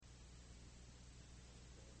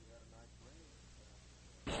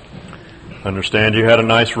I understand you had a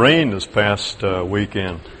nice rain this past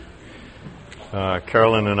weekend.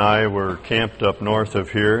 Carolyn and I were camped up north of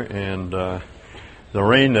here, and the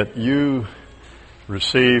rain that you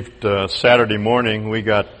received Saturday morning, we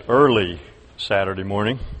got early Saturday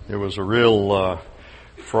morning. It was a real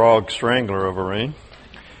frog strangler of a rain.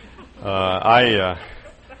 I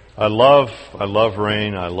love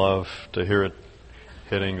rain. I love to hear it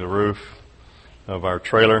hitting the roof of our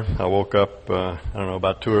trailer. I woke up,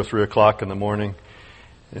 about 2 or 3 o'clock in the morning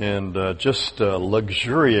and just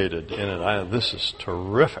luxuriated in it. This is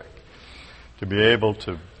terrific to be able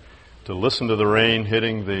to listen to the rain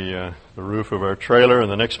hitting the roof of our trailer.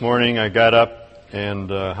 And the next morning I got up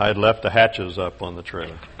and I had left the hatches up on the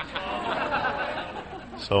trailer.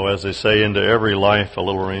 So as they say, into every life a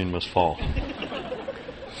little rain must fall.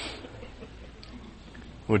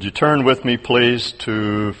 Would you turn with me, please,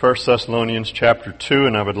 to 1 Thessalonians chapter 2,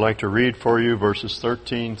 and I would like to read for you verses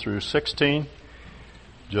 13 through 16,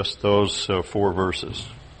 just those 4 verses.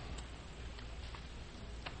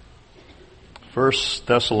 1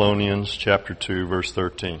 Thessalonians chapter 2, verse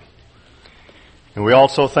 13. And we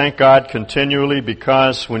also thank God continually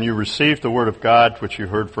because when you received the word of God, which you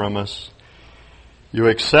heard from us, you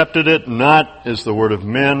accepted it not as the word of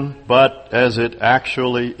men, but as it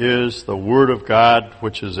actually is the word of God,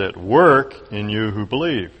 which is at work in you who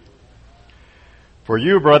believe. For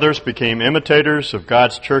you, brothers, became imitators of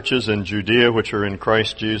God's churches in Judea, which are in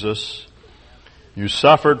Christ Jesus. You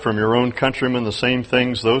suffered from your own countrymen the same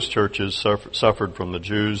things those churches suffered from the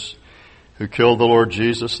Jews, who killed the Lord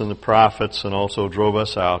Jesus and the prophets and also drove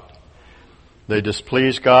us out. They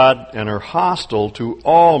displease God and are hostile to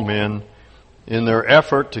all men in their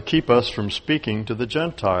effort to keep us from speaking to the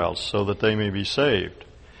Gentiles so that they may be saved.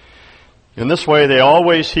 In this way they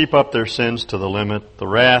always heap up their sins to the limit. The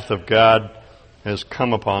wrath of God has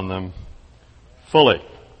come upon them fully.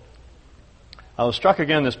 I was struck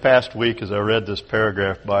again this past week as I read this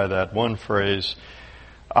paragraph by that one phrase,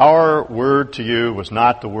 our word to you was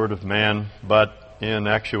not the word of man, but in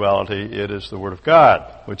actuality it is the word of God,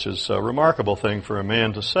 which is a remarkable thing for a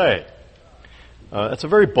man to say. It's a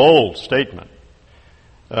very bold statement,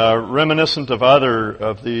 reminiscent of other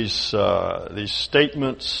of these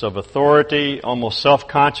statements of authority, almost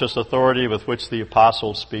self-conscious authority with which the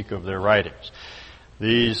apostles speak of their writings.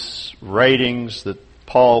 These writings that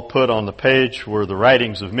Paul put on the page were the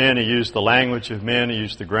writings of men. He used the language of men. He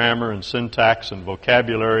used the grammar and syntax and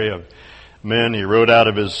vocabulary of men. He wrote out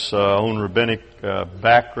of his own rabbinic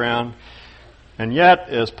background. And yet,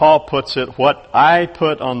 as Paul puts it, what I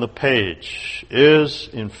put on the page is,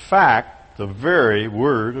 in fact, the very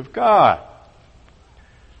Word of God.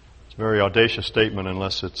 It's a very audacious statement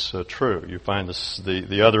unless it's true. You find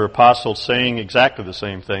the other apostles saying exactly the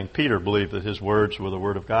same thing. Peter believed that his words were the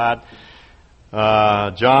Word of God.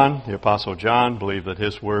 John, the Apostle John, believed that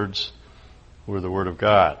his words were the Word of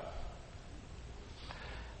God.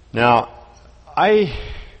 Now,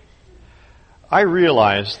 I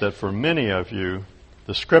realize that for many of you,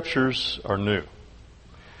 the Scriptures are new.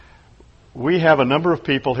 We have a number of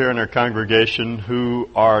people here in our congregation who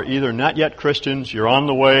are either not yet Christians, you're on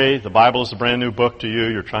the way, the Bible is a brand new book to you,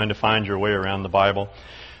 you're trying to find your way around the Bible,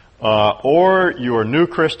 or you are new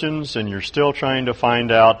Christians and you're still trying to find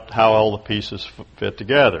out how all the pieces fit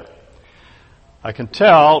together. I can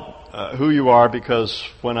tell who you are because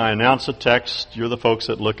when I announce a text, you're the folks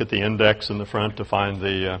that look at the index in the front to find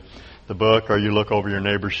the book, or you look over your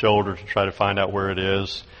neighbor's shoulder to try to find out where it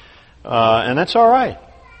is. And that's all right.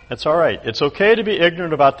 That's all right. It's okay to be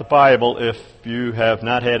ignorant about the Bible if you have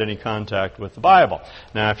not had any contact with the Bible.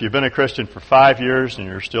 Now, if you've been a Christian for 5 years and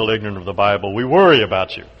you're still ignorant of the Bible, we worry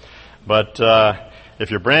about you. But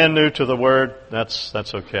if you're brand new to the Word, that's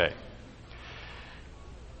okay.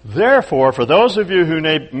 Therefore, for those of you who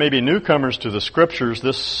may be newcomers to the Scriptures,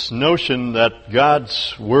 this notion that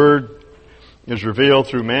God's Word is revealed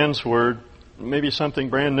through man's word may be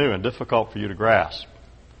something brand new and difficult for you to grasp.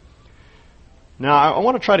 Now, I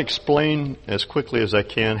want to try to explain as quickly as I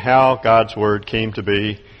can how God's word came to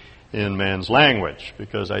be in man's language,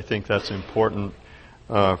 because I think that's important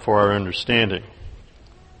for our understanding.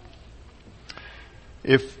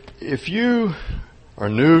 If you are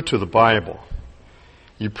new to the Bible,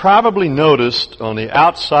 you probably noticed on the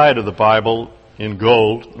outside of the Bible in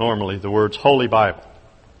gold, normally, the words Holy Bible.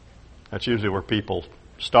 That's usually where people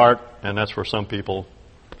start, and that's where some people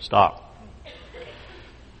stop.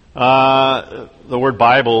 The word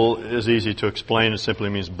Bible is easy to explain. It simply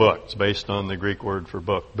means book. It's based on the Greek word for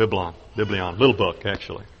book, biblion, little book,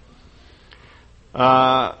 actually.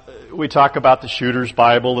 We talk about the shooter's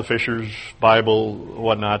Bible, the fisher's Bible,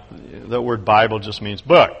 whatnot. The word Bible just means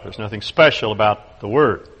book. There's nothing special about the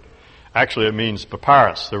word. Actually, it means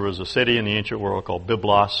papyrus. There was a city in the ancient world called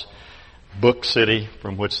Byblos, book city,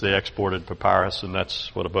 from which they exported papyrus, and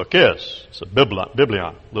that's what a book is. It's a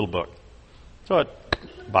biblion, little book. So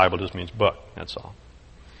Bible just means book, that's all.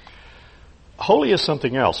 Holy is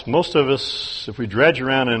something else. Most of us, if we dredge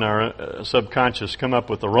around in our subconscious, come up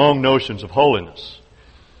with the wrong notions of holiness.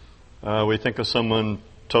 We think of someone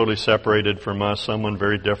totally separated from us, someone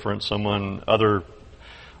very different, someone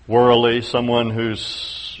otherworldly, someone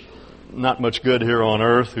who's not much good here on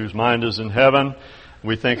earth, whose mind is in heaven.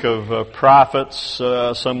 We think of prophets,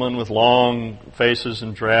 someone with long faces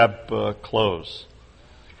and drab clothes.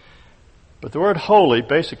 But the word holy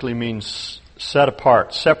basically means set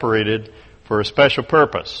apart, separated for a special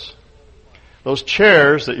purpose. Those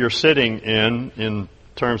chairs that you're sitting in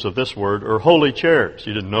terms of this word, are holy chairs.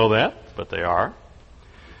 You didn't know that, but they are.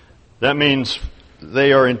 That means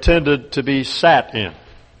they are intended to be sat in.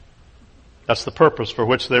 That's the purpose for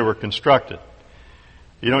which they were constructed.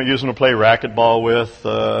 You don't use them to play racquetball with.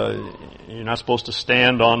 You're not supposed to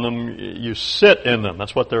stand on them. You sit in them.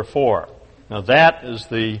 That's what they're for. Now that is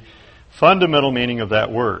the fundamental meaning of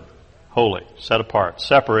that word. Holy, set apart,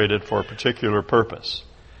 separated for a particular purpose.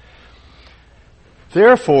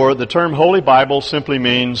 Therefore, the term Holy Bible simply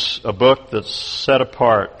means a book that's set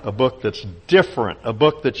apart, a book that's different, a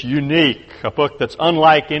book that's unique, a book that's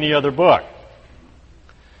unlike any other book.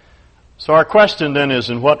 So our question then is,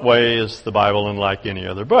 in what way is the Bible unlike any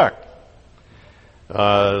other book?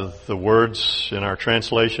 The words in our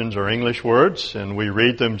translations are English words, and we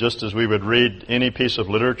read them just as we would read any piece of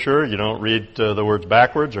literature. You don't read the words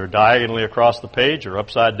backwards or diagonally across the page or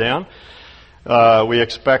upside down. We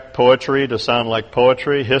expect poetry to sound like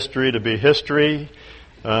poetry, history to be history.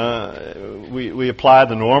 We apply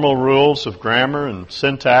the normal rules of grammar and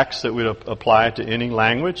syntax that we apply to any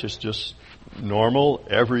language. It's just normal,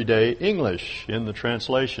 everyday English in the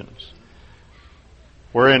translations.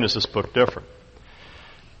 Wherein is this book different?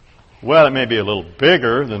 Well, it may be a little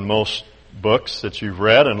bigger than most books that you've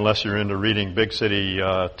read, unless you're into reading big city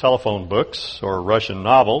telephone books or Russian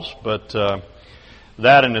novels, but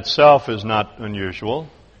that in itself is not unusual.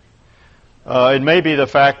 It may be the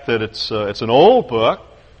fact that it's an old book.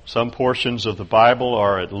 Some portions of the Bible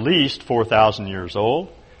are at least 4,000 years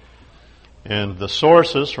old, and the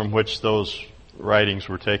sources from which those writings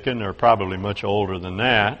were taken are probably much older than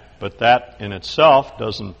that, but that in itself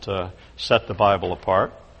doesn't set the Bible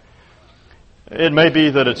apart. It may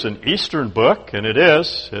be that it's an Eastern book, and it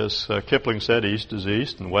is. As Kipling said, East is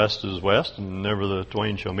East and West is West, and never the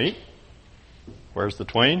twain shall meet. Where's the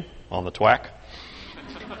twain? On the twack.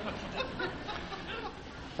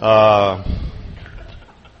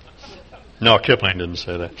 No, Kipling didn't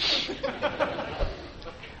say that.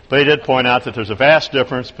 But he did point out that there's a vast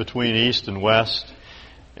difference between East and West,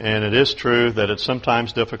 and it is true that it's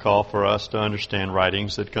sometimes difficult for us to understand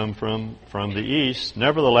writings that come from the East.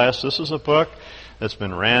 Nevertheless, this is a book that's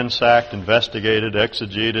been ransacked, investigated,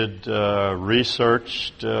 exegeted,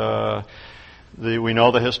 researched. We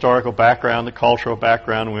know the historical background, the cultural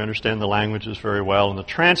background, and we understand the languages very well. And the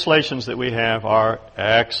translations that we have are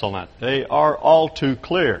excellent. They are all too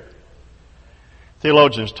clear.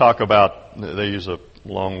 Theologians talk about, they use a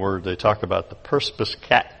long word, they talk about the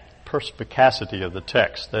perspicacity of the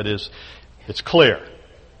text. That is, it's clear.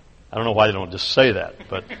 I don't know why they don't just say that,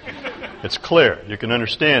 but it's clear. You can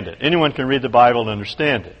understand it. Anyone can read the Bible and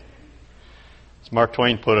understand it. As Mark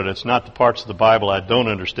Twain put it, it's not the parts of the Bible I don't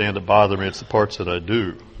understand that bother me, it's the parts that I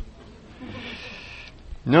do.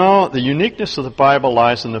 No, the uniqueness of the Bible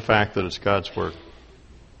lies in the fact that it's God's Word.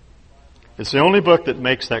 It's the only book that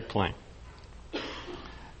makes that claim.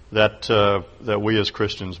 That we as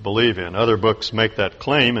Christians believe in. Other books make that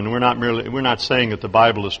claim, and we're not saying that the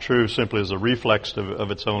Bible is true simply as a reflex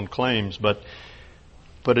of its own claims, but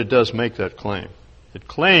it does make that claim. It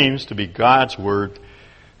claims to be God's Word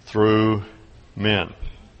through men,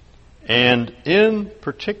 and in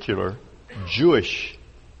particular, Jewish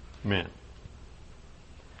men.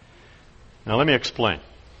 Now let me explain.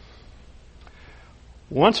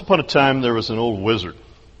 Once upon a time, there was an old wizard.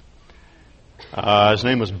 His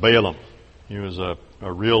name was Balaam. He was a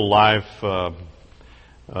real live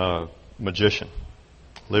magician.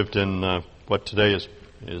 Lived in what today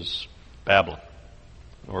is Babylon,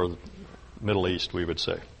 or the Middle East, we would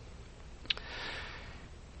say.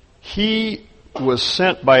 He was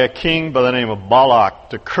sent by a king by the name of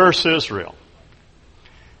Balak to curse Israel.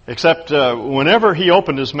 Except whenever he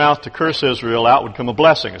opened his mouth to curse Israel, out would come a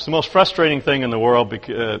blessing. It's the most frustrating thing in the world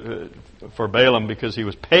for Balaam, because he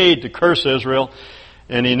was paid to curse Israel,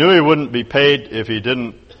 and he knew he wouldn't be paid if he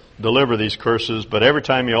didn't deliver these curses, but every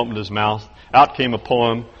time he opened his mouth, out came a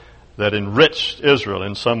poem that enriched Israel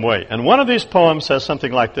in some way. And one of these poems says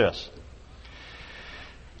something like this: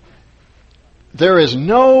 there is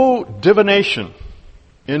no divination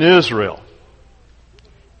in Israel.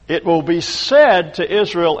 It will be said to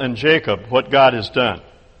Israel and Jacob what God has done.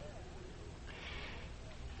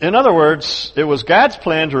 In other words, it was God's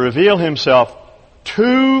plan to reveal himself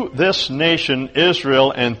to this nation,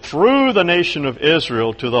 Israel, and through the nation of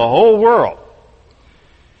Israel to the whole world.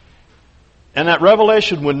 And that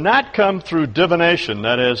revelation would not come through divination,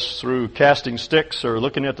 that is, through casting sticks or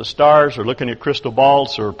looking at the stars or looking at crystal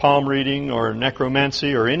balls or palm reading or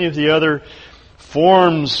necromancy or any of the other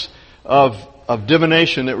forms of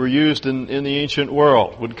divination that were used in the ancient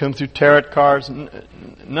world. It would come through tarot cards.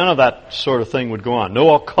 None of that sort of thing would go on.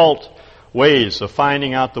 No occult ways of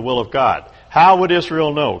finding out the will of God. How would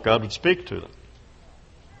Israel know? God would speak to them.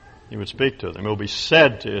 He would speak to them. It will be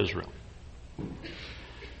said to Israel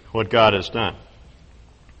what God has done.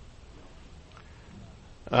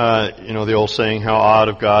 The old saying, how odd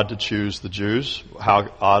of God to choose the Jews. How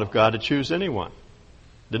odd of God to choose anyone.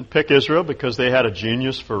 Didn't pick Israel because they had a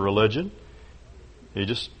genius for religion. He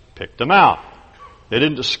just picked them out. They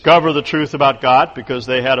didn't discover the truth about God because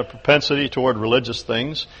they had a propensity toward religious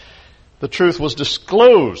things. The truth was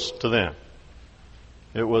disclosed to them.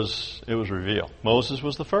 It was revealed. Moses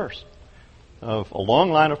was the first of a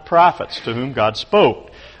long line of prophets to whom God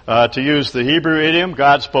spoke. To use the Hebrew idiom,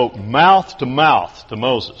 God spoke mouth to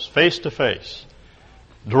Moses, face to face.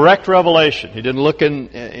 Direct revelation. He didn't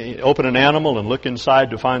open an animal and look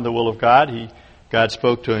inside to find the will of God. God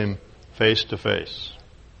spoke to him face to face.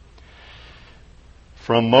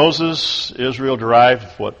 From Moses, Israel derived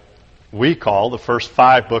what we call the first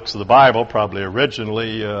 5 books of the Bible, probably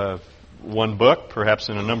originally one book, perhaps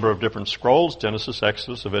in a number of different scrolls: Genesis,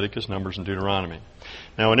 Exodus, Leviticus, Numbers, and Deuteronomy.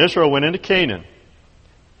 Now, when Israel went into Canaan,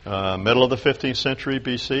 middle of the 15th century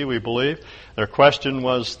BC, we believe, their question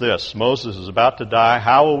was this: Moses is about to die.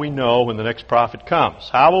 How will we know when the next prophet comes?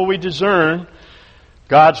 How will we discern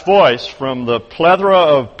God's voice from the plethora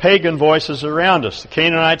of pagan voices around us? The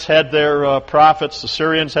Canaanites had their prophets. The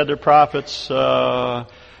Syrians had their prophets.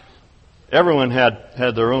 Everyone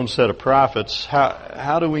had their own set of prophets.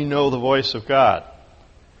 How do we know the voice of God?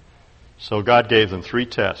 So God gave them 3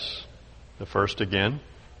 tests. The first, again,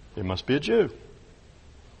 it must be a Jew.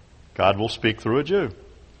 God will speak through a Jew.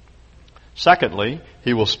 Secondly,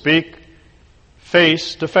 He will speak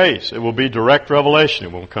face to face. It will be direct revelation.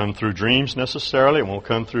 It won't come through dreams necessarily. It won't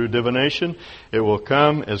come through divination. It will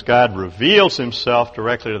come as God reveals Himself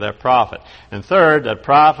directly to that prophet. And third, that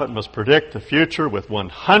prophet must predict the future with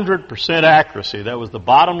 100% accuracy. That was the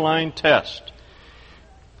bottom line test.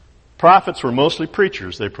 Prophets were mostly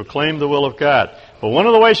preachers. They proclaimed the will of God. But one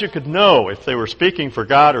of the ways you could know if they were speaking for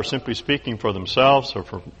God or simply speaking for themselves or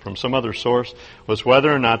from some other source was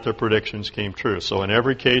whether or not their predictions came true. So in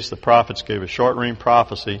every case, the prophets gave a short-range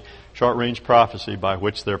prophecy by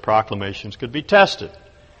which their proclamations could be tested.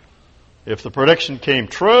 If the prediction came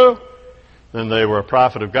true, then they were a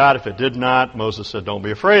prophet of God. If it did not, Moses said, don't be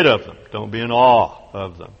afraid of them. Don't be in awe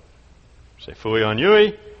of them. Say, fui on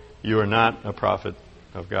yui, you are not a prophet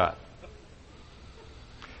of God.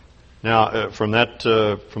 Now, from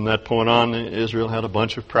that point on, Israel had a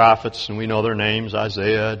bunch of prophets, and we know their names: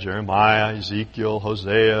 Isaiah, Jeremiah, Ezekiel,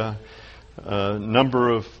 Hosea, a number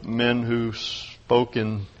of men who spoke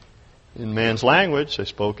in man's language. They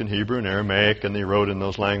spoke in Hebrew and Aramaic, and they wrote in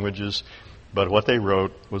those languages. But what they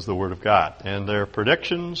wrote was the Word of God. And their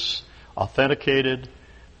predictions authenticated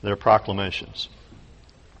their proclamations.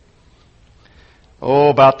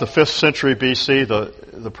 About the 5th century BC,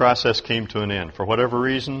 the process came to an end. For whatever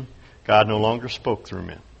reason, God no longer spoke through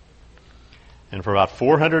men. And for about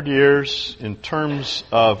 400 years, in terms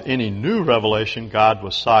of any new revelation, God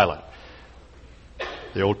was silent.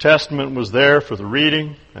 The Old Testament was there for the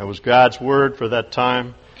reading. That was God's Word for that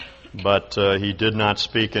time. But He did not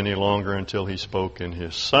speak any longer until He spoke in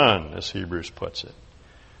His Son, as Hebrews puts it.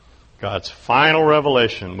 God's final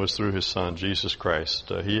revelation was through His Son, Jesus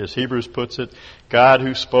Christ. As Hebrews puts it, God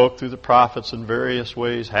who spoke through the prophets in various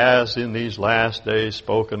ways has in these last days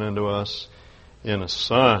spoken unto us in a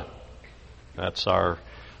Son. That's our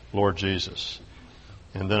Lord Jesus.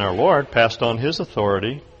 And then our Lord passed on His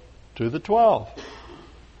authority to the 12,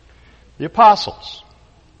 the apostles.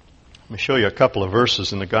 Let me show you a couple of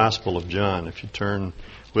verses in the Gospel of John. If you turn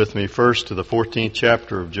with me first to the 14th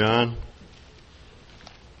chapter of John.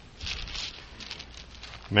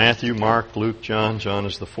 Matthew, Mark, Luke, John. John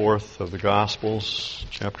is the 4th of the Gospels.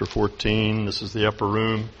 Chapter 14, this is the upper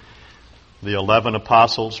room. The 11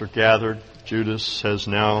 apostles are gathered. Judas has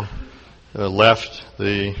now left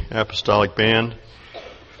the apostolic band.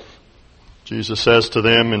 Jesus says to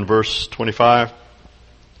them in verse 25,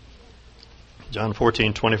 John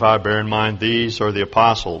 14:25, bear in mind, these are the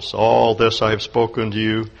apostles. All this I have spoken to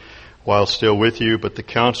you while still with you, but the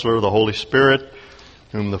Counselor, the Holy Spirit,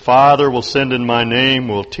 whom the Father will send in my name,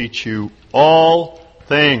 will teach you all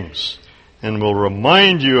things and will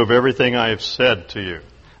remind you of everything I have said to you.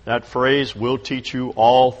 That phrase, will teach you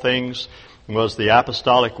all things, was the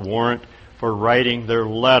apostolic warrant for writing their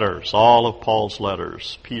letters, all of Paul's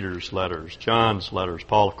letters, Peter's letters, John's letters.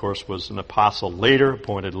 Paul, of course, was an apostle later,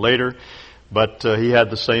 appointed later, but he had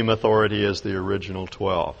the same authority as the original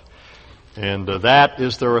 12. And that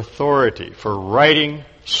is their authority for writing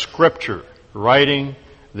Scripture, writing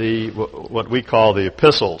what we call the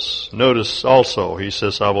epistles. Notice also, he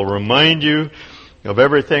says, I will remind you of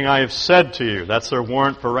everything I have said to you. That's their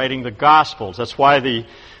warrant for writing the Gospels. That's why the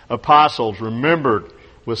apostles remembered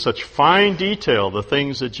with such fine detail the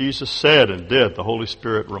things that Jesus said and did. The Holy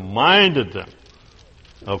Spirit reminded them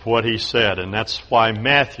of what he said, and that's why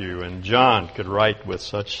Matthew and John could write with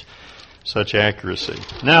such accuracy.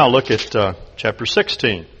 Now look at chapter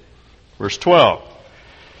 16, verse 12.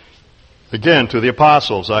 Again, to the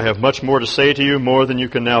apostles, I have much more to say to you, more than you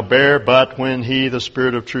can now bear, but when he, the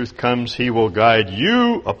Spirit of truth, comes, he will guide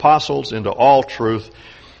you, apostles, into all truth.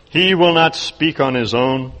 He will not speak on his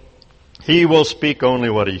own. He will speak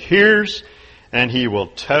only what he hears, and he will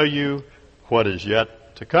tell you what is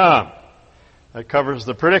yet to come. That covers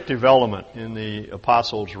the predictive element in the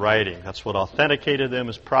apostles' writing. That's what authenticated them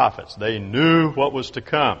as prophets. They knew what was to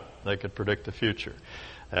come. They could predict the future.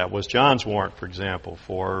 That was John's warrant, for example,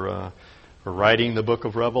 for writing the book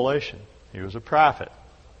of Revelation. He was a prophet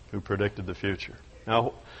who predicted the future.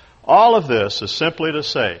 Now, all of this is simply to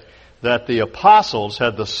say that the apostles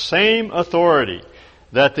had the same authority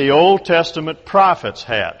that the Old Testament prophets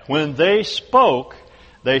had. When they spoke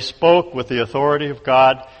with the authority of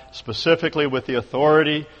God, specifically with the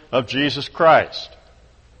authority of Jesus Christ.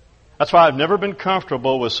 That's why I've never been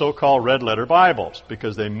comfortable with so-called red-letter Bibles,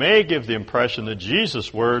 because they may give the impression that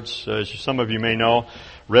Jesus' words, as some of you may know,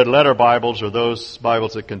 red-letter Bibles are those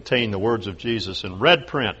Bibles that contain the words of Jesus in red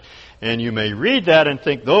print. And you may read that and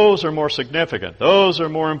think those are more significant, those are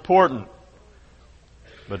more important.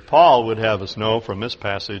 But Paul would have us know from this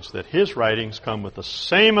passage that his writings come with the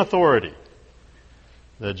same authority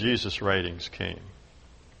that Jesus' writings came.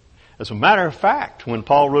 As a matter of fact, when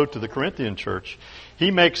Paul wrote to the Corinthian church,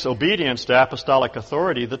 he makes obedience to apostolic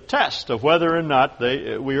authority the test of whether or not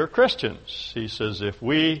we are Christians. He says, if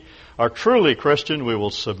we are truly Christian, we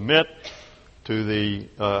will submit to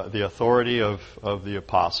the authority of the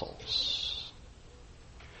apostles.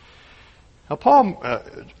 Now, Paul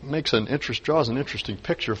draws an interesting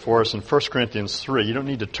picture for us in 1 Corinthians 3. You don't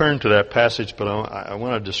need to turn to that passage, but I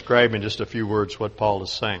want to describe in just a few words what Paul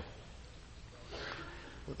is saying.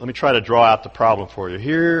 Let me try to draw out the problem for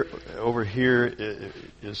you. Over here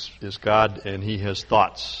is God, and he has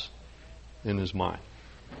thoughts in his mind.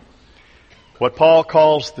 What Paul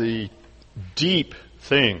calls the deep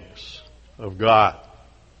things of God,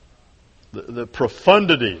 the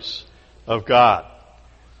profundities of God.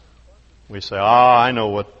 We say, I know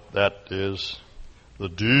what that is. The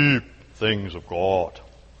deep things of God.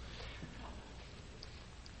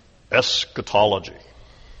 Eschatology.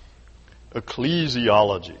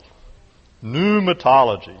 Ecclesiology.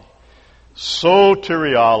 Pneumatology.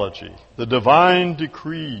 Soteriology. The divine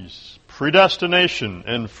decrees. Predestination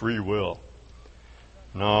and free will.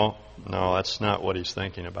 No, that's not what he's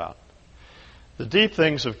thinking about. The deep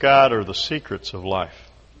things of God are the secrets of life.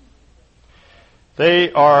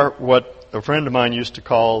 They are what a friend of mine used to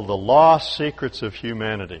call the lost secrets of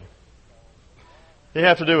humanity. They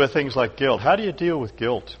have to do with things like guilt. How do you deal with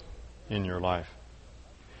guilt in your life?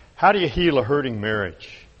 How do you heal a hurting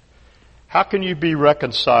marriage? How can you be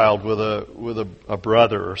reconciled with a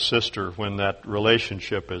brother or sister when that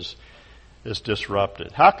relationship is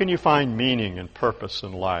disrupted? How can you find meaning and purpose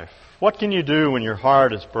in life? What can you do when your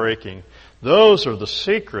heart is breaking? Those are the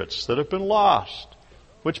secrets that have been lost,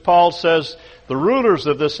 which Paul says the rulers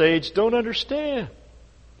of this age don't understand.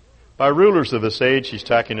 By rulers of this age, he's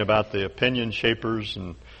talking about the opinion shapers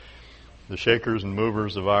and the shakers and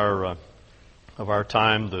movers of our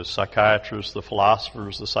time, the psychiatrists, the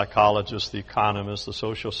philosophers, the psychologists, the economists, the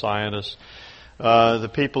social scientists, the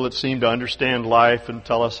people that seem to understand life and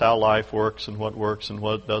tell us how life works and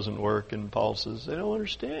what doesn't work. And Paul says they don't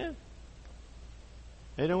understand.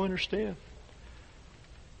 They don't understand.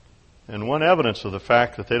 And one evidence of the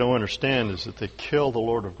fact that they don't understand is that they killed the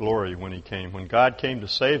Lord of glory when he came. When God came to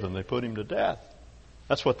save them, they put him to death.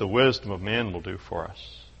 That's what the wisdom of man will do for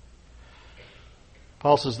us.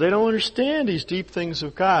 Paul says they don't understand these deep things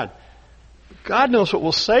of God. God knows what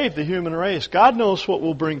will save the human race. God knows what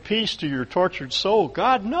will bring peace to your tortured soul.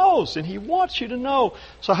 God knows, and He wants you to know.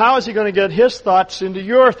 So how is He going to get His thoughts into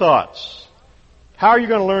your thoughts? How are you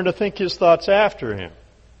going to learn to think His thoughts after Him?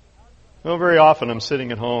 Well, very often I'm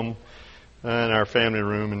sitting at home in our family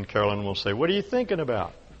room, and Carolyn will say, "What are you thinking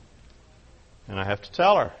about?" And I have to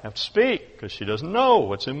tell her, I have to speak, because she doesn't know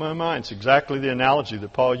what's in my mind. It's exactly the analogy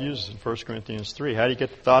that Paul uses in 1 Corinthians 3. How do you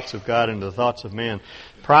get the thoughts of God into the thoughts of man?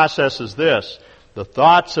 The process is this. The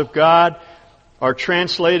thoughts of God are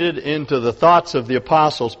translated into the thoughts of the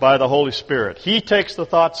apostles by the Holy Spirit. He takes the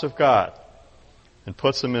thoughts of God and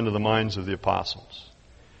puts them into the minds of the apostles.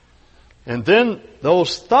 And then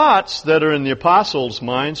those thoughts that are in the apostles'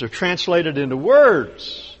 minds are translated into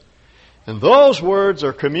words. And those words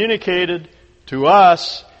are communicated to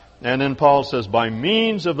us, and then Paul says, by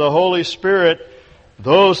means of the Holy Spirit,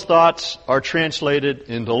 those thoughts are translated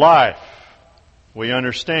into life. We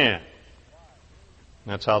understand.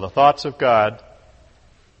 That's how the thoughts of God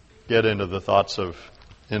get into the thoughts of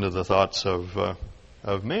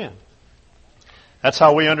man. That's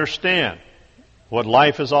how we understand what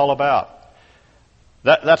life is all about.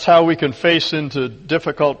 That's how we can face into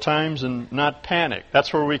difficult times and not panic.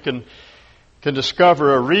 That's where we can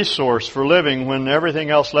discover a resource for living when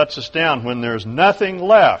everything else lets us down. When there's nothing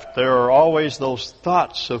left, there are always those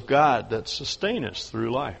thoughts of God that sustain us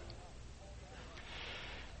through life.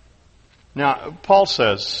 Now, Paul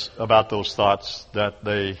says about those thoughts that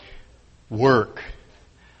they work.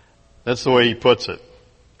 That's the way he puts it.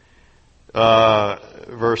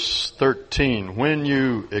 Verse 13, when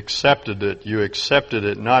you accepted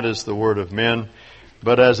it not as the word of men,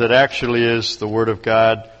 but as it actually is the word of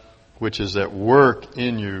God, which is at work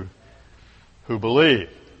in you who believe.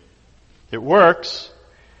 It works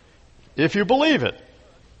if you believe it.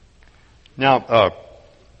 Now,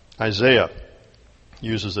 Isaiah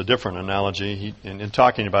uses a different analogy. In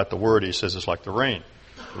talking about the word, he says it's like the rain.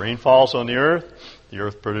 The rain falls on the earth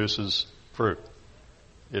produces fruit.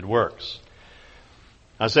 It works.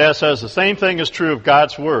 Isaiah says the same thing is true of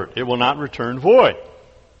God's word. It will not return void.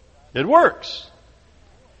 It works.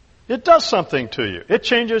 It does something to you. It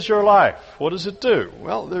changes your life. What does it do?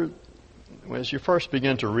 Well, as you first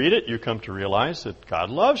begin to read it, you come to realize that God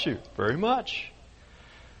loves you very much.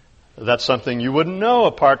 That's something you wouldn't know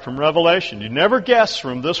apart from revelation. You never guess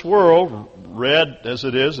from this world, read as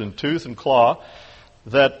it is in tooth and claw,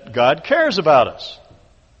 that God cares about us.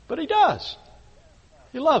 But He does.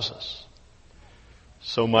 He loves us.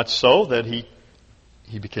 So much so that He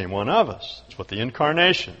became one of us. That's what the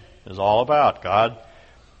incarnation is all about. God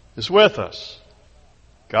is with us.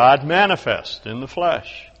 God manifest in the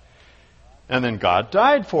flesh. And then God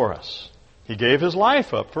died for us. He gave His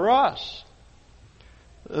life up for us.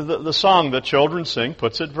 The song that children sing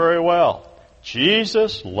puts it very well.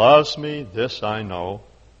 Jesus loves me, this I know.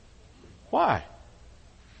 Why?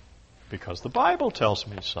 Because the Bible tells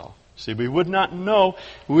me so. See, we would not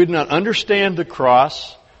understand the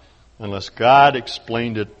cross unless God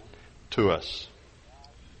explained it to us.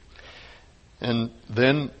 And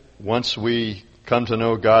then once we come to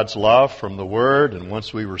know God's love from the Word, and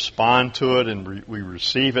once we respond to it and we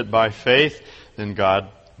receive it by faith, then God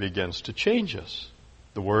begins to change us.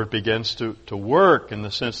 The Word begins to work in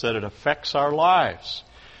the sense that it affects our lives.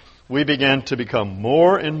 We begin to become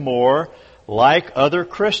more and more like other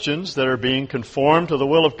Christians that are being conformed to the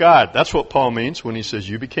will of God. That's what Paul means when he says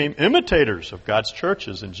you became imitators of God's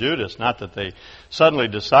churches in Judas. Not that they suddenly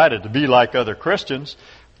decided to be like other Christians,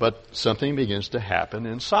 but something begins to happen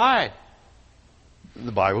inside.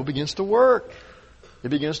 The Bible begins to work. It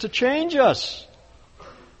begins to change us.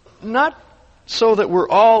 Not so that we're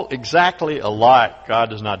all exactly alike. God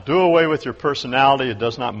does not do away with your personality. It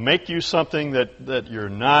does not make you something that you're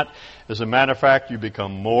not. As a matter of fact, you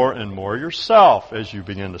become more and more yourself as you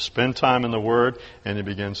begin to spend time in the Word, and it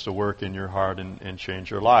begins to work in your heart and change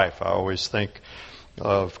your life. I always think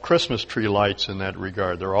of Christmas tree lights in that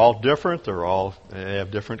regard. They're all different. They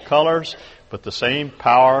have different colors, but the same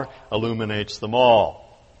power illuminates them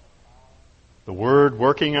all. The Word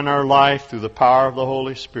working in our life through the power of the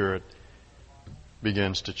Holy Spirit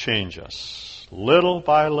begins to change us, little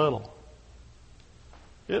by little.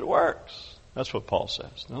 It works. That's what Paul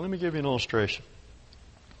says. Now let me give you an illustration.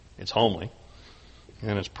 It's homely,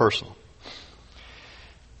 and it's personal.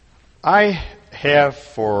 I have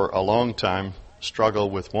for a long time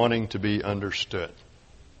struggled with wanting to be understood.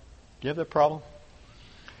 Do you have that problem?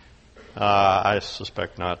 I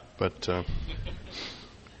suspect not, but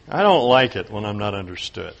I don't like it when I'm not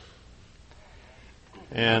understood.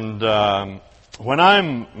 And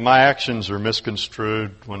when my actions are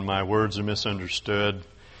misconstrued, when my words are misunderstood,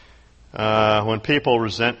 When people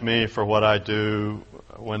resent me for what I do,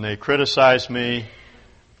 when they criticize me,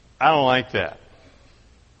 I don't like that.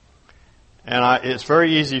 And it's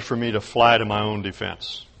very easy for me to fly to my own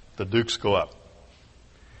defense. The dukes go up.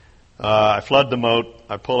 I flood the moat.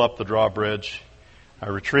 I pull up the drawbridge. I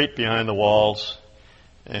retreat behind the walls,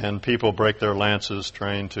 and people break their lances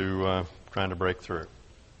trying to break through.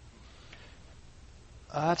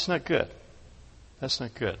 That's not good. That's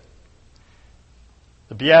not good.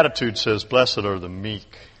 The Beatitude says, "Blessed are the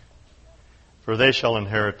meek, for they shall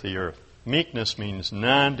inherit the earth." Meekness means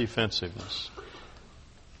non-defensiveness.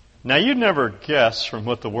 Now, you'd never guess from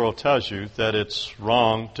what the world tells you that it's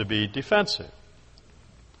wrong to be defensive.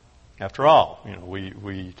 After all,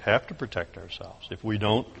 we have to protect ourselves. If we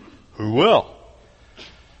don't, who will?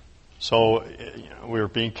 So we're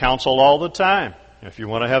being counseled all the time. If you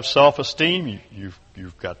want to have self-esteem,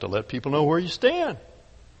 you've got to let people know where you stand.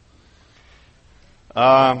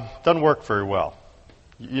 Doesn't work very well.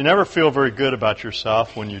 You never feel very good about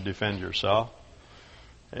yourself when you defend yourself.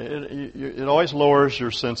 It always lowers your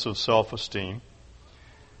sense of self-esteem.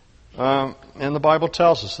 And the Bible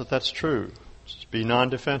tells us that that's true. Just be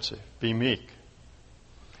non-defensive. Be meek.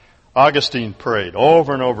 Augustine prayed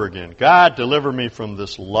over and over again, "God, deliver me from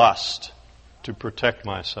this lust to protect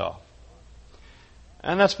myself."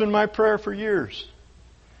 And that's been my prayer for years.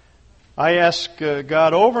 I ask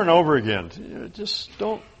God over and over again, just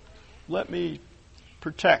don't let me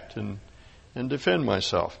protect and defend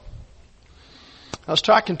myself. I was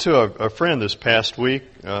talking to a friend this past week.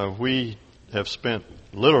 We have spent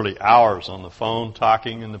literally hours on the phone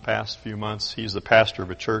talking in the past few months. He's the pastor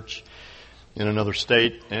of a church in another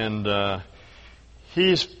state, and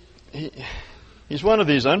he's one of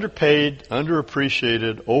these underpaid,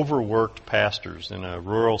 underappreciated, overworked pastors in a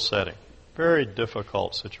rural setting. Very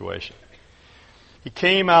difficult situation. He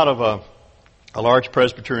came out of a large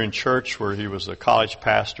Presbyterian church where he was a college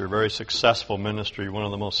pastor, very successful ministry, one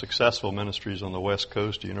of the most successful ministries on the West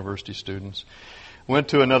Coast to university students. Went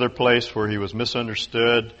to another place where he was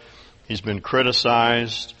misunderstood. He's been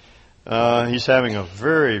criticized. He's having a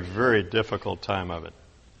very, very difficult time of it.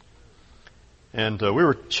 And we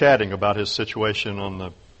were chatting about his situation on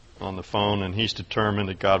the phone, and he's determined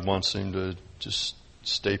that God wants him to just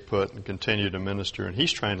stay put and continue to minister. And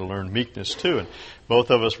he's trying to learn meekness too. And both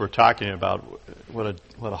of us were talking about what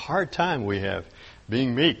a hard time we have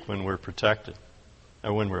being meek when we're protected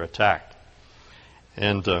or when we're attacked.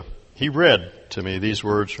 And he read to me these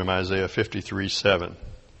words from Isaiah 53:7.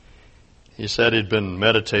 He said he'd been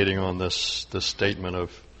meditating on this statement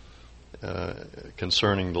of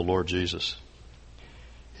concerning the Lord Jesus.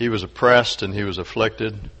 He was oppressed and he was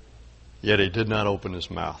afflicted, yet he did not open his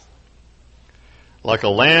mouth. Like a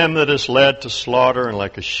lamb that is led to slaughter and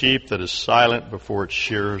like a sheep that is silent before its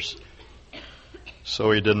shearers,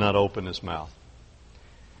 so he did not open his mouth.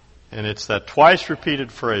 And it's that twice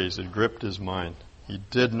repeated phrase that gripped his mind. He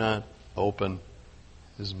did not open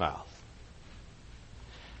his mouth.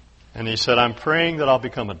 And he said, "I'm praying that I'll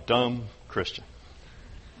become a dumb Christian."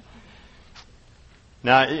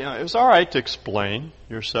 Now, it was all right to explain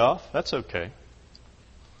yourself. That's okay.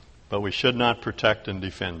 But we should not protect and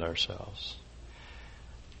defend ourselves.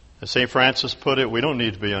 As St. Francis put it, we don't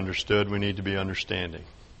need to be understood, we need to be understanding.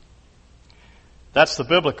 That's the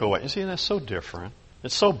biblical way. You see, that's so different.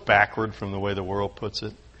 It's so backward from the way the world puts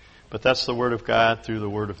it. But that's the Word of God through the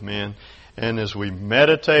Word of man. And as we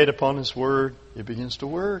meditate upon His Word, it begins to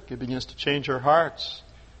work. It begins to change our hearts.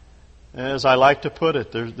 As I like to put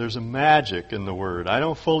it, there's a magic in the Word. I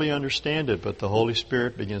don't fully understand it, but the Holy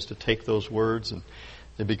Spirit begins to take those words and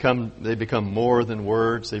they become more than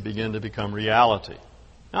words. They begin to become reality.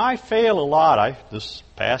 Now, I fail a lot. This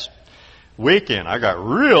past weekend, I got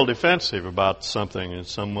real defensive about something, and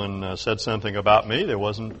someone said something about me that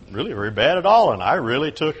wasn't really very bad at all, and I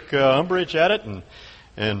really took umbrage at it,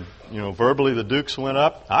 and verbally the dukes went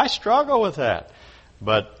up. I struggle with that,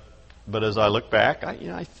 but as I look back,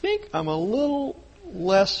 I think I'm a little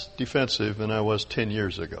less defensive than I was 10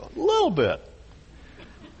 years ago, a little bit,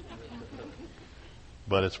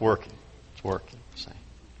 but it's working. It's working.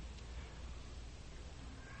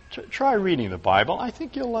 Try reading the Bible. I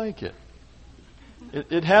think you'll like it.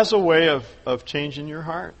 It has a way of changing your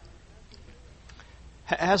heart.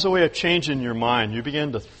 It has a way of changing your mind. You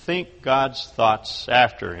begin to think God's thoughts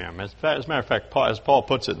after Him. As a matter of fact, as Paul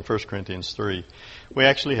puts it in 1 Corinthians 3, we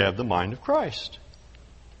actually have the mind of Christ.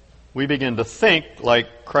 We begin to think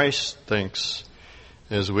like Christ thinks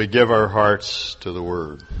as we give our hearts to the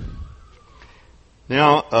Word.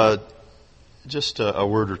 Now, just a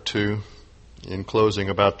word or two in closing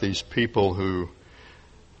about these people who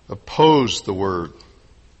oppose the Word.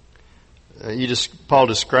 Paul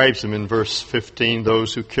describes them in verse 15,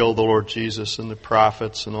 those who killed the Lord Jesus and the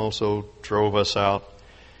prophets and also drove us out.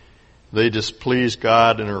 They displease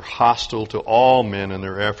God and are hostile to all men in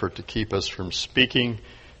their effort to keep us from speaking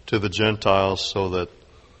to the Gentiles so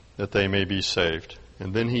that they may be saved.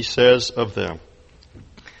 And then he says of them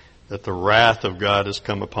that the wrath of God has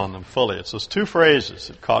come upon them fully. It's those two phrases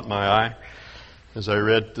that caught my eye as I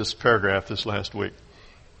read this paragraph this last week.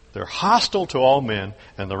 They're hostile to all men,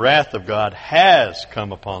 and the wrath of God has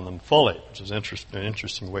come upon them fully, which is an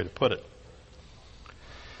interesting way to put it.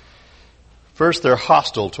 First, they're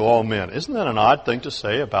hostile to all men. Isn't that an odd thing to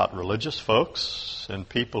say about religious folks and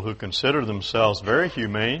people who consider themselves very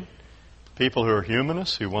humane, people who are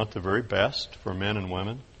humanists, who want the very best for men and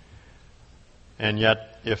women? And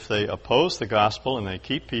yet, if they oppose the gospel and they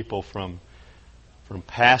keep people from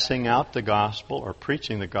passing out the gospel or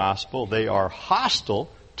preaching the gospel, they are hostile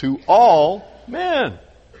to all men.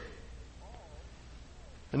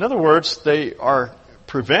 In other words, they are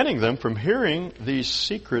preventing them from hearing these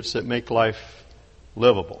secrets that make life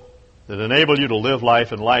livable, that enable you to live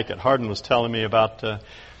life and like it. Hardin was telling me about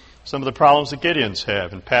some of the problems that Gideons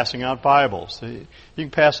have in passing out Bibles. You can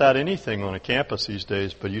pass out anything on a campus these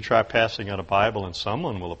days, but you try passing out a Bible and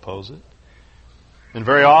someone will oppose it. And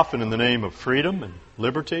very often in the name of freedom and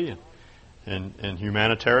liberty and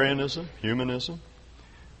humanitarianism, humanism.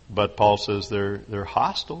 But Paul says they're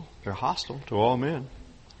hostile. They're hostile to all men.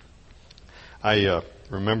 I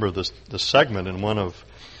remember the segment in one of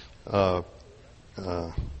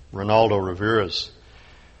Ronaldo Rivera's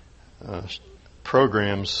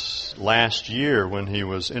programs last year when he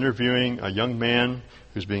was interviewing a young man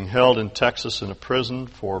who's being held in Texas in a prison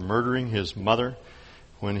for murdering his mother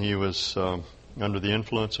when he was under the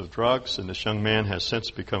influence of drugs. And this young man has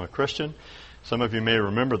since become a Christian. Some of you may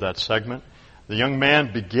remember that segment. The young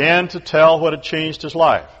man began to tell what had changed his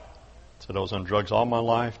life. He said, I was on drugs all my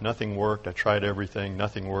life. Nothing worked. I tried everything.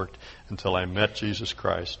 Nothing worked until I met Jesus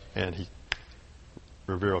Christ. And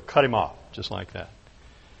Rivera cut him off just like that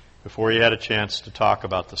before he had a chance to talk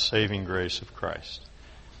about the saving grace of Christ.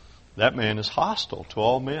 That man is hostile to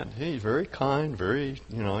all men. He's very kind,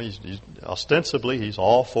 he's ostensibly he's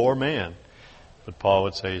all for man. But Paul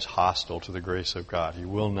would say he's hostile to the grace of God. He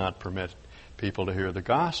will not permit people to hear the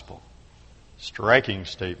gospel. Striking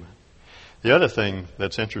statement. The other thing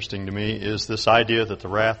that's interesting to me is this idea that the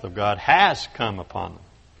wrath of God has come upon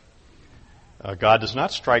them. God does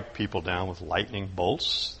not strike people down with lightning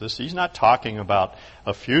bolts. He's not talking about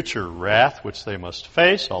a future wrath which they must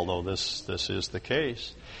face, although this is the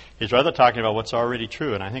case. He's rather talking about what's already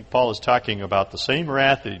true. And I think Paul is talking about the same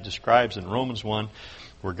wrath that he describes in Romans 1,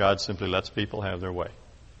 where God simply lets people have their way.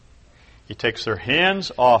 He takes their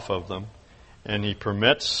hands off of them, and he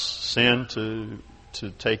permits sin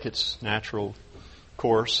to take its natural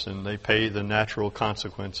course, and they pay the natural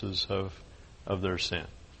consequences of their sin.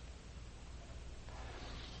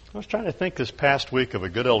 I was trying to think this past week of a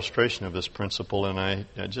good illustration of this principle, and I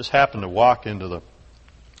just happened to walk into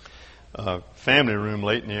the family room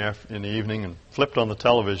late in the evening and flipped on the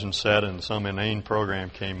television set, and some inane program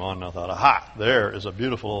came on, and I thought, aha, there is a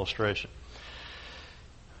beautiful illustration.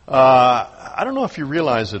 I don't know if you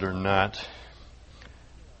realize it or not,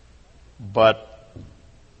 but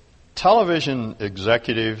television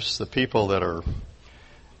executives, the people that are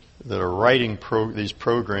writing these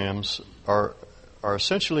programs, are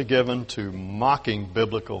essentially given to mocking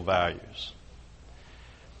biblical values.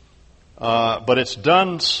 But it's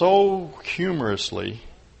done so humorously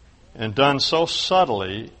and done so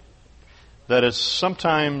subtly that it's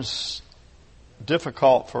sometimes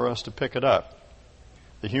difficult for us to pick it up.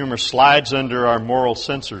 The humor slides under our moral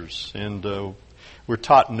censors, and we're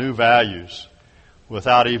taught new values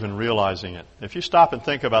without even realizing it. If you stop and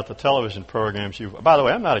think about the television programs, by the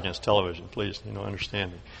way, I'm not against television, please,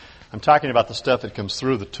 understand me. I'm talking about the stuff that comes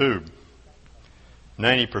through the tube.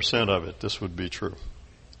 90% of it, this would be true.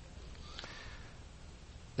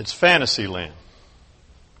 It's fantasy land.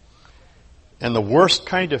 And the worst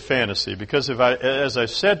kind of fantasy, because as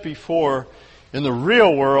I've said before, in the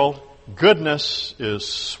real world, goodness is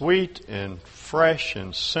sweet and fresh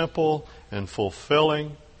and simple and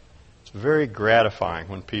fulfilling. It's very gratifying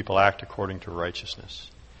when people act according to righteousness.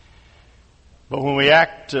 But when we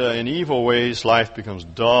act in evil ways, life becomes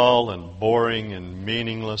dull and boring and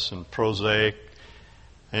meaningless and prosaic,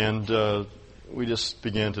 and we just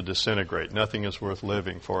begin to disintegrate. Nothing is worth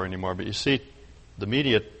living for anymore. But you see, the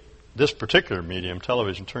media, this particular medium,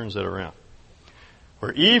 television, turns that around.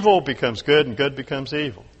 Where evil becomes good and good becomes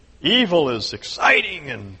evil. Evil is exciting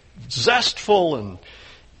and zestful,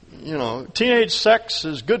 and teenage sex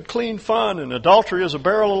is good, clean fun, and adultery is a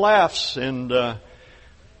barrel of laughs, and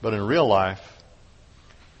But in real life,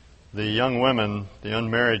 the young women, the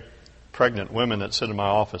unmarried pregnant women that sit in my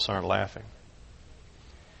office aren't laughing.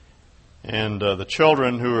 And the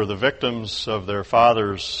children who are the victims of their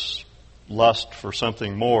father's lust for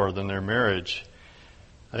something more than their marriage,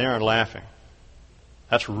 they aren't laughing.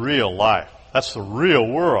 That's real life. That's the real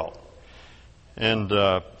world. And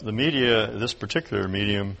the media, this particular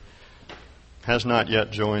medium, has not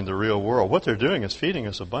yet joined the real world. What they're doing is feeding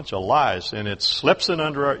us a bunch of lies, and it slips in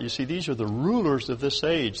under our... You see, these are the rulers of this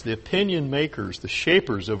age, the opinion makers, the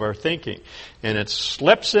shapers of our thinking. And it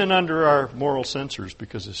slips in under our moral censors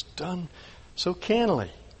because it's done so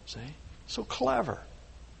cannily, see? So clever.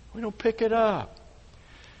 We don't pick it up.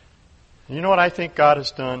 And you know what I think God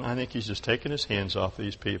has done? I think He's just taken His hands off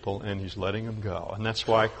these people and He's letting them go. And that's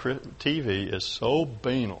why TV is so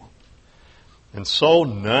banal and so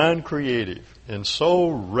non-creative and so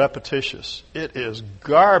repetitious. It is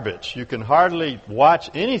garbage. You can hardly watch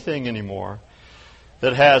anything anymore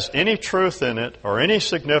that has any truth in it or any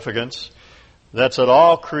significance that's at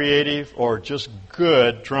all creative or just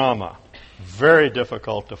good drama. Very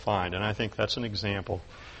difficult to find. And I think that's an example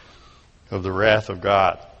of the wrath of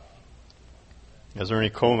God. As Ernie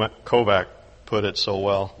Kovac put it so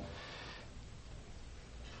well,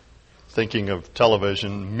 thinking of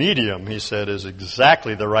television, medium, he said, is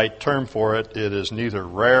exactly the right term for it. It is neither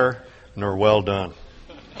rare nor well done.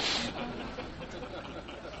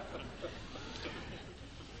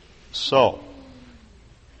 So,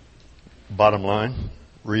 bottom line,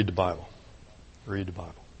 read the Bible. Read the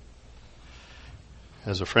Bible.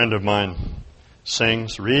 As a friend of mine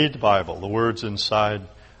sings, read the Bible. The words inside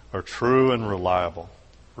are true and reliable.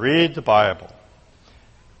 Read the Bible.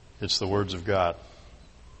 It's the words of God.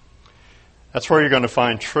 That's where you're going to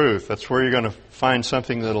find truth. That's where you're going to find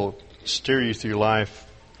something that'll steer you through life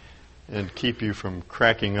and keep you from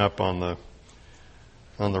cracking up on the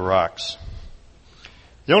rocks.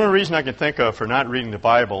 The only reason I can think of for not reading the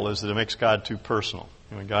Bible is that it makes God too personal.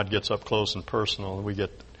 When God gets up close and personal, we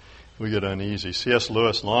get uneasy. C.S.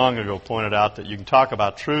 Lewis long ago pointed out that you can talk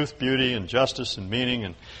about truth, beauty, and justice and meaning,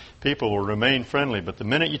 and people will remain friendly. But the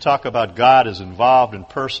minute you talk about God as involved and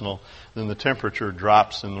personal, then the temperature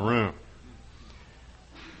drops in the room.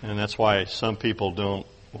 And that's why some people don't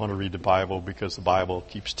want to read the Bible, because the Bible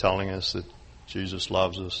keeps telling us that Jesus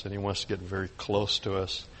loves us and He wants to get very close to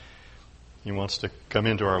us. He wants to come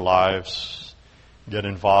into our lives, get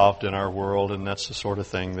involved in our world, and that's the sort of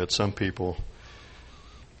thing that some people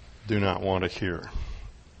do not want to hear.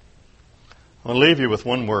 I'll leave you with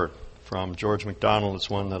one word from George MacDonald. It's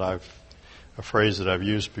a phrase that I've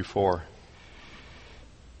used before.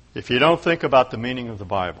 If you don't think about the meaning of the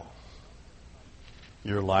Bible,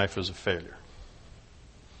 your life is a failure.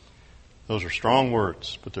 Those are strong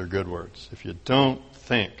words, but they're good words. If you don't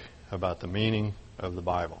think about the meaning of the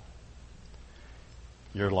Bible,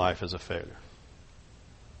 your life is a failure.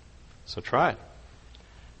 So try it.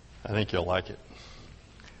 I think you'll like it.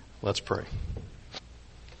 Let's pray.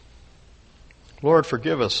 Lord,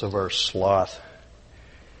 forgive us of our sloth,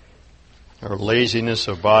 our laziness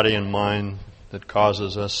of body and mind that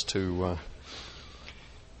causes us to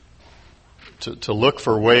look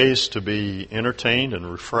for ways to be entertained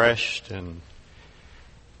and refreshed and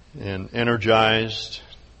energized,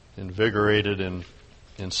 invigorated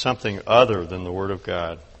in something other than the Word of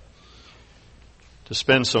God. To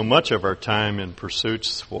spend so much of our time in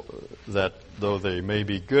pursuits that, though they may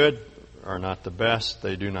be good, are not the best.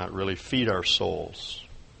 They do not really feed our souls.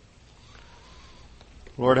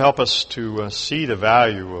 Lord, help us to see the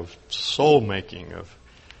value of soul making, of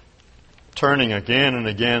turning again and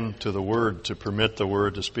again to the Word, to permit the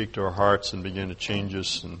Word to speak to our hearts and begin to change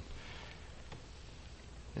us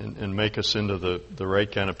and make us into the right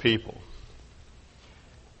kind of people.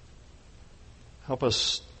 Help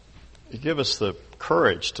us, give us the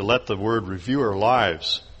courage to let the Word review our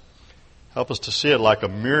lives. Help us to see it like a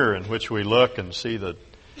mirror in which we look and see the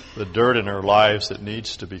dirt in our lives that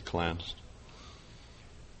needs to be cleansed.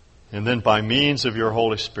 And then by means of your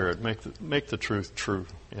Holy Spirit, make the truth true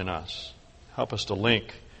in us. Help us to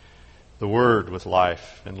link the Word with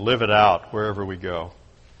life and live it out wherever we go.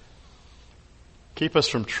 Keep us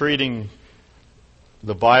from treating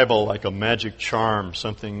the Bible like a magic charm,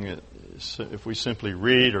 something that if we simply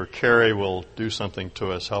read or carry will do something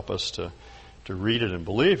to us. Help us to read it and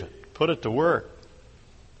believe it. Put it to work.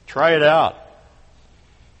 Try it out.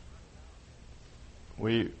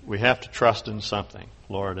 We have to trust in something,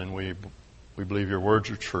 Lord, and we believe your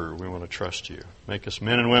words are true. We want to trust you. Make us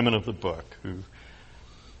men and women of the book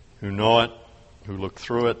who know it, who look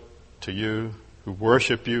through it to you, who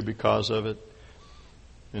worship you because of it,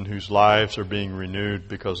 and whose lives are being renewed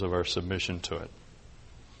because of our submission to it.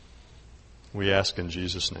 We ask in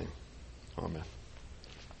Jesus' name. Amen.